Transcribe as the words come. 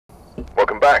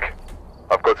back.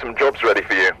 I've got some jobs ready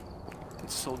for you.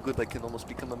 It's so good I can almost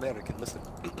become American. Listen.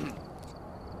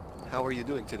 How are you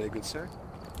doing today, good sir?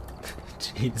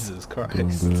 Jesus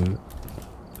Christ.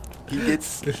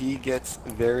 He gets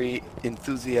very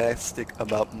enthusiastic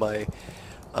about my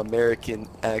American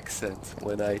accent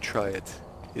when I try it.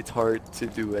 It's hard to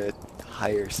do at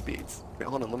higher speeds. Wait,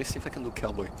 hold on, let me see if I can do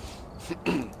cowboy.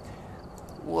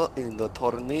 What in the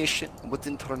tarnation? What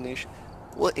in tarnation?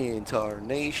 What in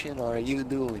tarnation are you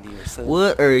doing here, son?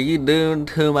 What are you doing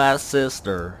to my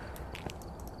sister?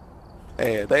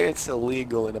 Hey, that's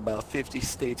illegal in about 50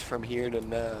 states from here to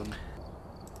now.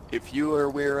 If you were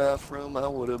where I'm from, I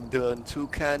would have done 2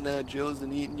 cotton joes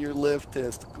and eaten your left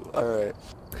testicle. Alright.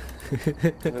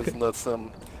 That's not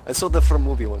some... I saw that from a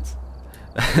movie once.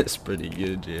 That's pretty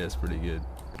good, yeah, that's pretty good.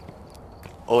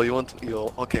 Oh, you want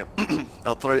to... Okay.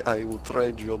 I will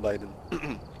try Joe Biden.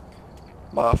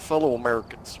 My fellow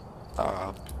Americans.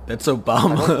 That's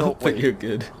Obama, know, but you're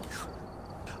good.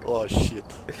 Oh, shit.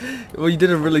 Well, you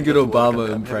did a really good I'm Obama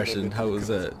having impression. a How was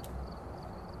that?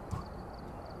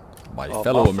 My my fellow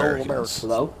fellow Americans. Americans.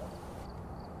 Hello?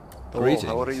 Greetings.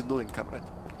 How are you doing, comrade?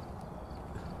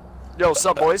 Yo, what's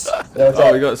up, boys?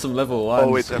 Oh, we got some level 1. Oh,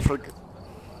 wait, I forgot.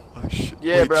 Oh, shit.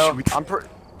 Yeah, Wait, bro.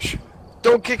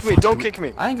 Don't kick me. Don't kick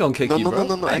me. I ain't gonna kick you, bro.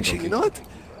 No. I ain't Actually, gonna you know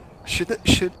kick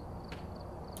what?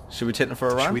 Should we take them for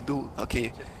a Should run? we do?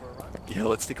 Okay. Yeah,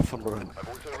 let's take a fun run.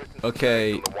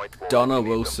 Okay, Donna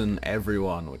Wilson,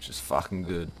 everyone, which is fucking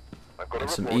good. And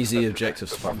some easy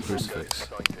objectives for Crucifix.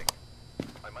 Okay,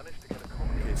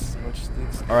 smudge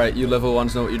sticks. Alright, you level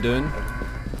 1s know what you're doing?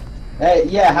 Hey,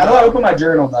 yeah, how do I open my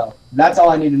journal, though? That's all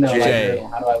I need to know. J. My journal.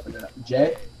 How do I open it up?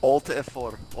 J? Alt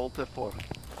F4. Alt F4.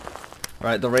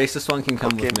 Alright, the racist one can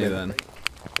come Okay, with me man. then.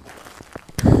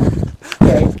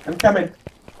 Okay, I'm coming.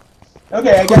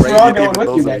 Okay, I guess we're all Brady going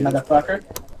with you then, David motherfucker.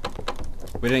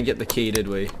 We didn't get the key, did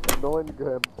we? No one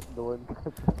good.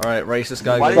 Alright, racist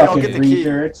guy, Why go do y'all get get the the key. key?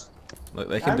 Research. Look,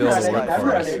 they can I'm do all the running, work I'm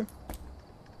for us. running.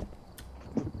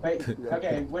 Wait,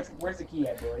 okay, where's the key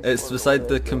at, boys? It's beside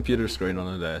the computer screen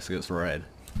on the desk, it's red.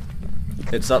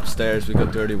 It's upstairs, we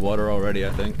got dirty water already, I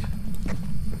think.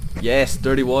 Yes,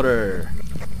 dirty water!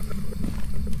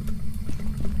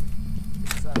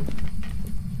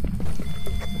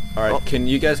 Alright, can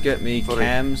you guys get me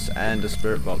cams and a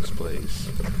spirit box, please?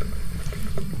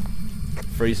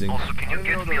 Freezing. Also, can you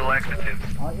get me laxatives?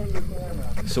 I'll get your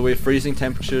camera. So we have freezing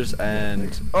temperatures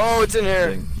and... Oh, it's in here.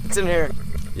 thing. It's in here.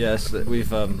 Yes, we've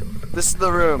This is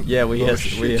the room. yeah, we Oh, yes,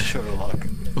 shit, we Sherlock.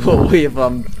 well, we've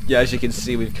yeah, as you can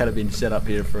see, we've kind of been set up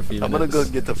here for a few I'm minutes. gonna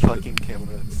go get the fucking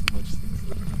camera and smudge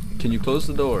sticks. Can you close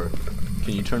the door?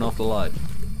 Can you turn off the light?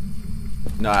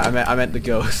 No, I meant the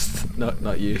ghost,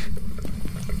 not you.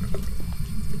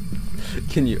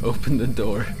 Can you open the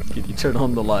door? Can you turn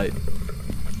on the light?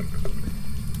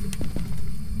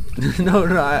 No,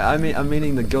 I'm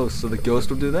meaning the ghost. So the ghost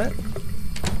will do that?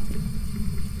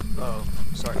 Oh,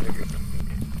 sorry, nigga.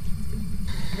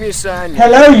 Give me a sign.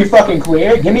 Hello, you fucking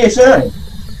queer. Give me a sign.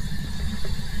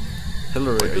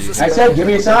 Hillary, are you? I said, give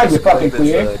me a sign, you fucking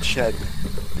queer. Chad.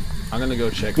 I'm gonna go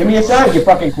check. Give me a sign, you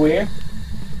fucking queer.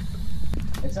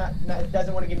 It's not, it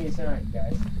doesn't want to give me a sign,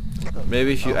 guys.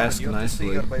 Maybe if you ask you have to nicely.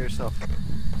 stay out by yourself.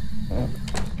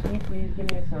 Can you please give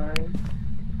me a sign?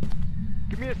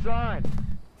 Give me a sign.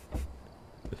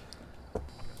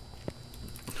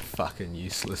 Fucking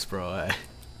useless, bro. Eh?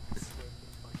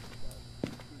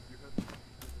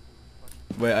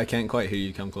 Wait, I can't quite hear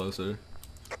you. Come closer.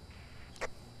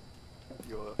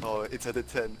 Oh, it's at a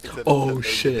 10. It's at Oh, a 10. They're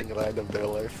shit. getting right of their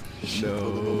life. No.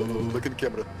 Look at the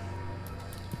camera.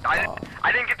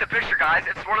 I didn't get the picture, guys.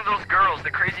 It's one of those girls,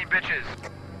 the crazy bitches.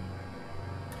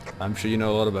 I'm sure you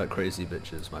know a lot about crazy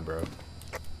bitches, my bro.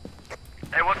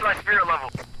 Hey, what's my spirit level?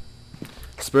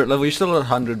 Spirit level, you're still at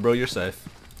 100, bro. You're safe.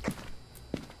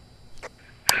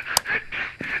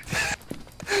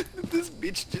 This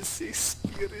bitch just say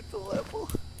spirit level.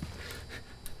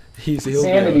 He'll be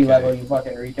Sanity okay. level, you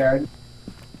fucking retard.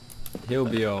 He'll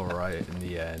be alright in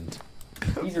the end.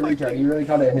 He's a retard. You really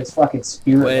called it his fucking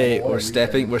spirit. Wait, level. What a we're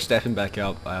retard. stepping back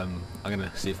up. I'm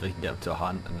gonna see if we can get up to a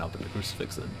hunt and I'll put the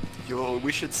crucifix in. Yo,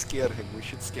 we should scare him. We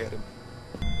should scare him.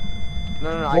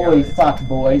 No, I got Holy it. fuck,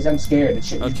 boys! I'm scared. The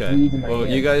shit just Okay, breathed in my well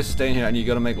ear. you guys stay in here and you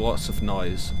gotta make lots of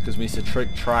noise because we need to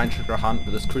try and trigger a hunt,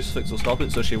 but this crucifix will stop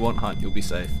it, so she won't hunt. You'll be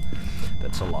safe.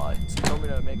 That's a lie. You told me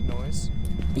to make noise.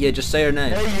 Yeah, just say her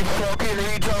name. Hey, you fucking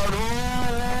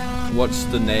retard. What's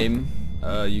the name?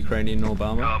 Ukrainian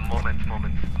Obama.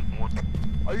 Moment.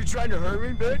 Are you trying to hurt me,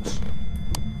 bitch?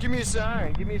 Give me a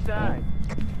sign. Give me a sign.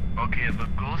 Okay, the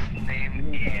ghost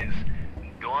name is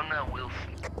Donna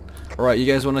Wilson. Alright, you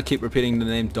guys want to keep repeating the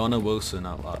name Donna Wilson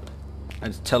out loud.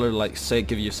 And tell her, like,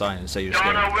 give you a sign and say you're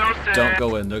Donna scared. Wilson! Don't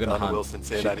go in, they're gonna Donna hunt. Wilson,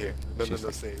 say that here. No, no, no,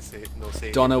 say it, no, say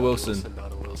it. Donna here. Wilson.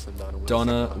 Donna Wilson, Donna Wilson.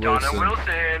 Donna Donna Wilson.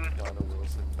 Wilson! Donna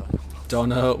Wilson,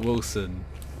 Donna Wilson. Donna Wilson.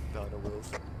 Donna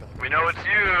Wilson. We know it's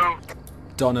you!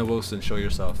 Donna Wilson, show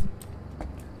yourself.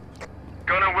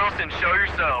 Donna Wilson, show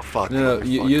yourself! Fuck. No, no,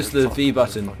 motherfucker, use the fuck, V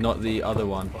button, motherfucker. not the other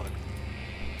one. Fuck.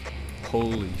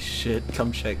 Holy shit,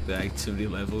 come check the activity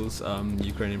levels,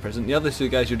 Ukrainian president. The other two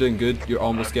guys, you're doing good, you're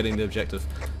almost getting the objective.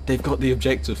 They've got the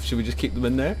objective, should we just keep them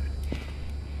in there?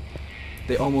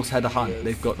 They almost had a hunt,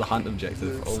 they've got the hunt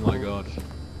objective, oh my god.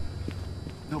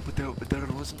 No, but there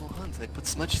was no hunt, I put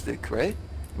smudge stick, right?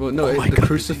 Well, no, Oh my the God,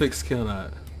 crucifix killing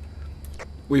that.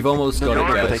 We've almost got no, it,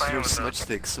 but I guys. threw smudge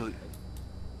stick, so...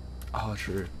 Oh,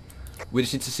 true. We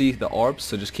just need to see the orbs,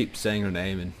 so just keep saying her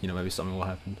name and, you know, maybe something will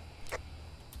happen.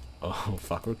 Oh,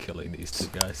 fuck, we're killing these two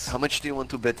guys. How much do you want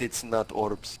to bet it's not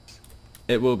orbs?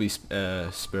 It will be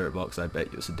Spirit Box, I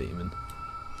bet you it's a demon.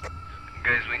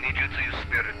 Guys, we need you to use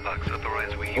Spirit Box,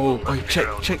 otherwise we Oh, will not check, figure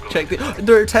out check, who check goes. the...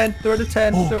 They're at 10, they're at a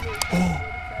 10. Oh,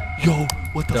 They're, yo,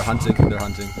 what the they're fuck? hunting, they're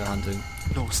hunting, they're hunting.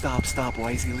 No, stop, stop,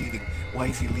 why is he leading? Why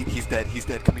is he leading? He's dead,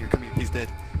 come here, he's dead.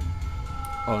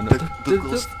 Oh no, The they're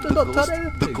ghost, not done the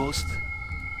anything. ghost.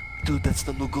 Dude, that's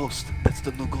the new ghost. That's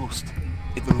the new ghost.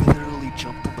 It literally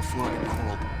jumped on the floor and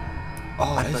crawled.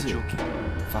 Oh, I'm is not it? joking.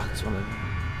 Fuck, it's one of them.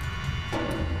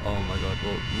 Oh my god,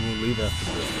 we'll leave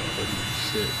after this.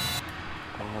 Holy shit.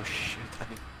 Oh shit,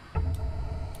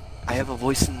 I have a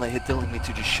voice in my head telling me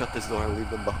to just shut this door and leave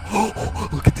them behind. Oh,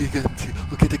 look at the activity.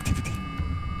 Look at the activity.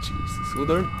 Jesus. Well,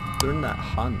 they're in that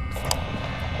hunt.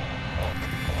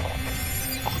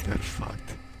 Oh, they're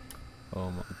fucked.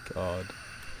 Oh my god.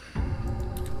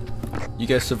 You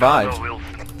guys survived. Donna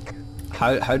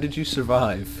Wilson. How did you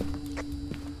survive?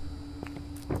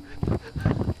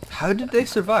 How did they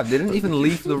survive? They didn't even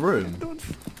leave the room.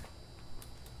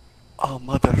 Oh,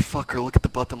 motherfucker, look at the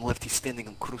bottom left. He's standing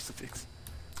on crucifix.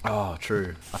 Oh,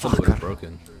 true. I thought it was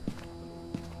broken.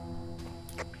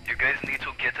 You guys need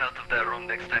to get out of that room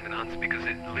next time it hunts because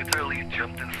it literally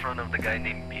jumped in front of the guy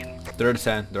named Bean. They're at a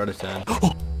 10. They're at a 10.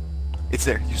 Oh, it's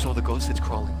there. You saw the ghost? It's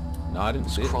crawling. No, I didn't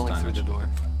It's see it this crawling time. through the door.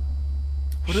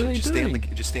 What are they just doing?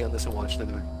 Just stay on this and watch the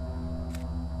door.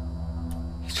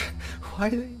 Why are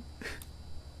they...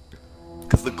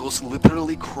 Because the ghost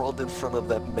literally crawled in front of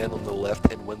that man on the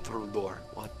left and went through the door.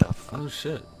 What the fuck? Oh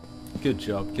shit. Good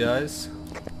job, guys.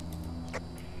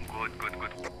 Good, good,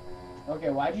 good. Okay,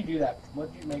 why'd you do that?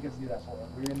 What did you make us do that for?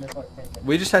 We were in there for like 10 minutes.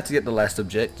 We just had to get the last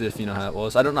objective, you know how it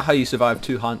was. I don't know how you survived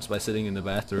 2 hunts by sitting in the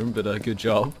bathroom, but good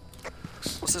job.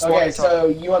 What's this Okay, so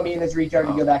you want me and this retard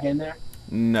to go back in there?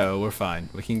 No, we're fine.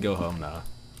 We can go home now.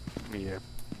 Yeah.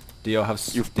 Do y'all have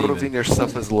You've Steven? proven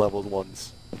yourself as leveled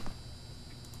ones.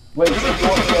 Wait, you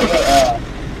want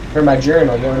me for my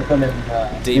journal, you want to put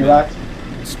in Demon.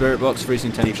 Xerox? Spirit box,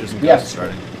 freezing temperatures, and Yes. ghost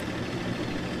starting.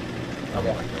 Oh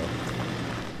Okay. my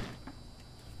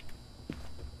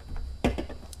god.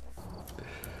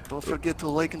 Don't forget to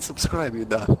like and subscribe, you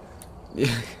da. Yeah,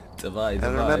 divide,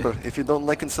 And divide. remember, if you don't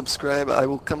like and subscribe, I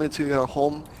will come into your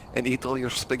home and eat all your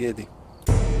spaghetti.